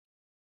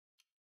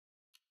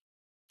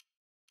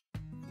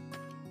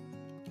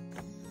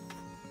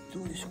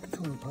どうでしょう、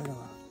今日のパエラが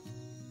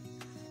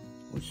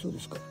美味しそう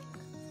ですか。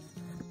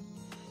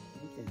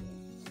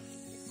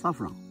サ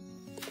フラン。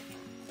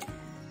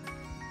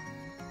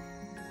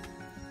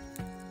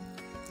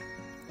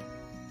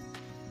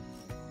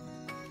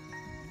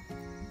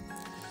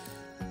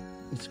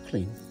It's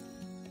clean.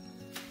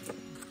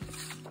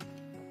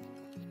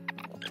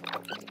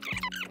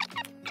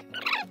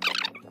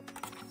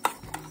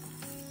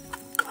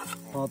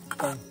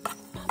 Papa.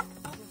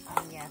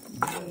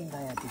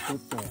 Kayak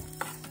ditutup.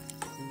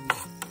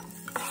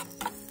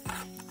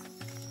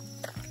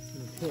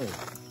 Okay,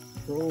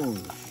 prawn.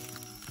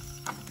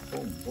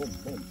 Boom, boom,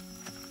 boom.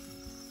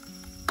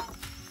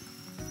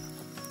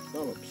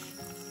 Scallops.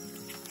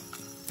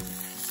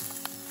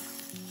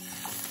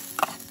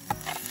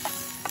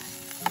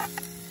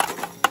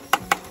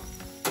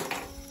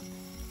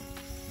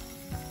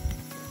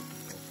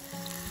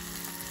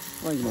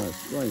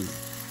 Wine,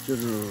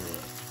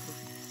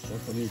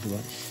 Japanese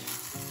rice.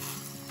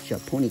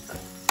 Japonic.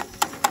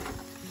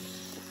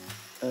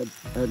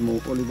 Add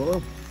more olive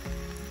oil.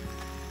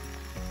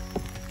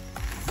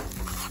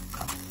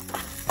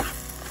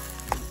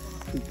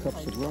 Two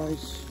cups of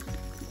rice.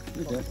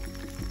 With that,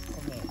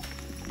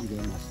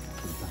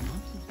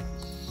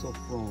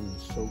 saffron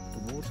soaked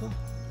water.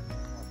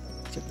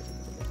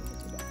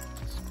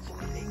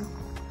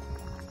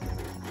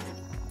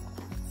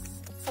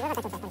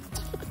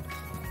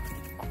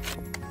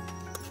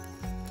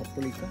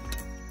 Paprika.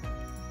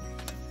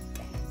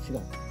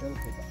 Bell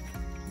pepper.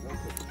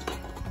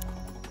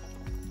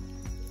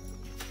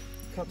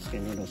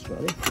 Capsicum in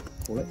Australia,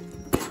 call it.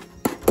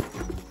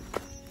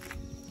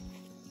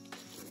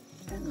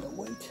 And the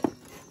weight.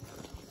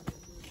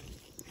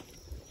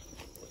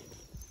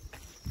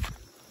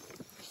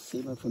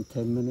 Simmer for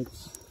 10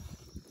 minutes.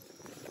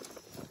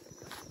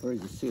 Where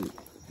is Siri?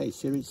 Hey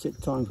Siri,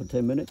 set time for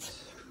 10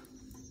 minutes.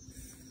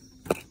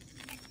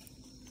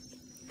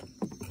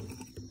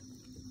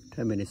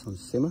 10 minutes on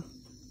simmer.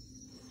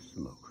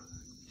 Smoke.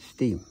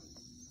 Steam.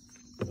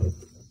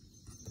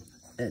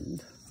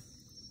 And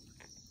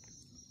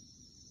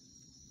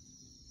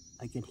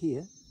I can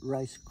hear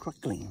rice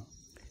crackling.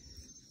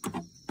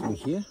 Can you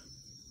hear?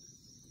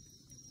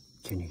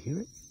 Can you hear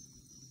it?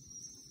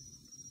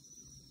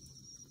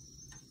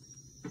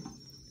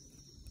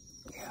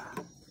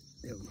 Yeah,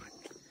 never mind.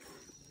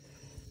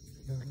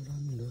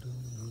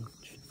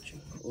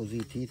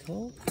 Aussie tea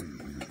towel.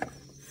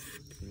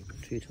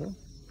 Tea towel.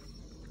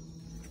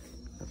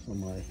 That's for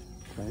my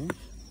friends.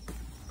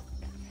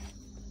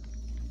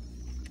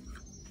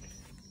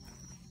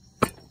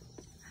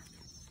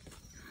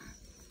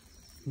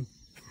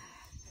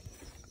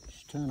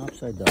 Turn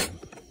upside down.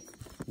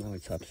 Now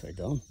it's upside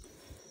down.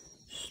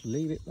 Just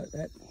leave it like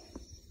that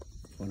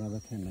for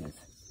another 10 minutes.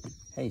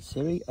 Hey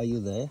Siri, are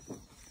you there?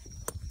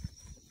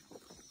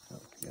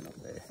 Oh, you're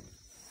not there.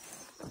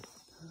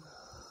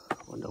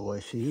 Wonder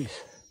where she is.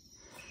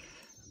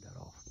 Turn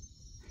that off.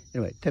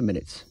 Anyway, 10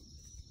 minutes.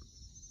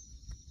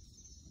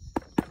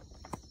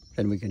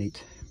 Then we can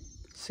eat.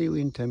 See you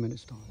in 10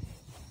 minutes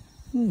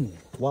time.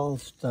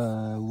 Whilst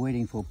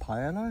waiting for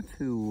paella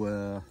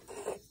to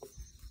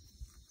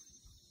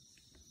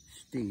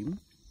steam,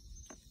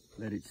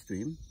 let it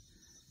steam,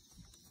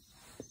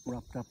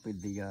 wrapped up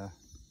with the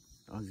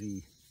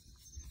Aussie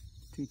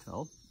tea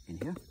towel in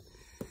here.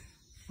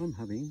 I'm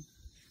having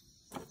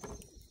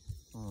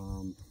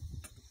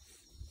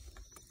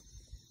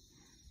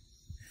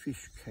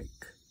fish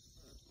cake.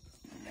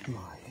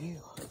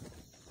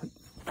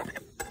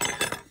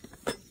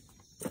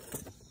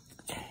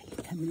 Okay,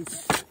 10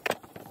 minutes.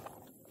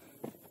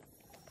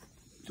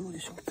 どうで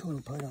しょう、今日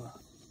のパエラは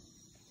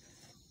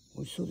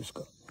美味しそうです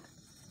か。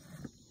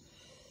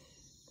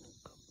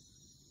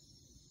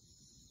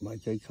毎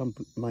回キャ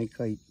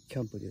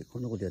ンプでこ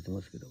んなことやって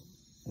ますけど、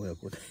親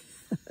子で。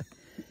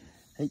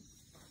はい、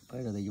パ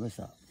エラできまし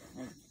た。は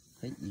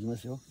い、いきま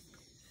すよ。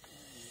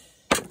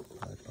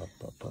パ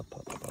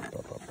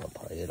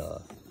エ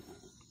ラ。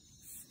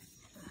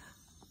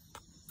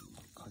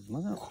ま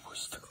だここ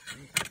した。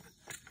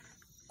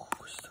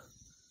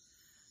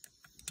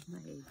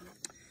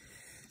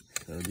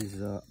So this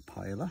is a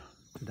paella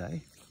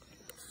today.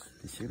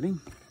 This evening.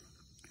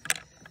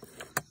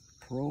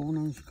 Prawn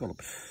and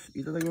scallops.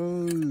 いただき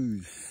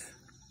ます。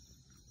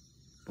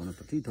Bon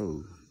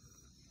appetito.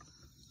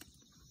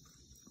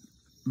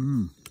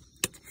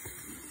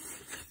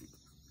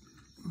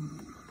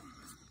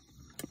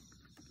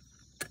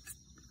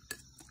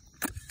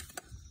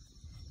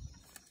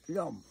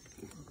 Yum.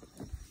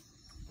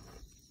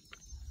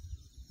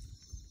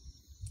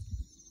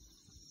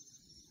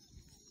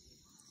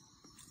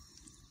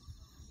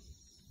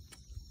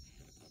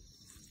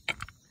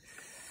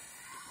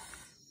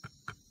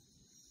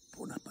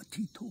 Bon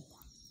appetito.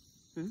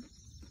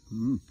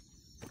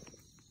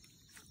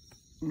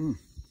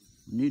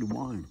 Need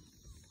wine.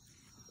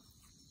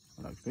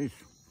 Like this.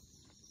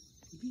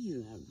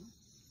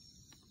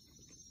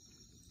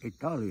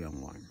 Italian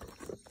wine.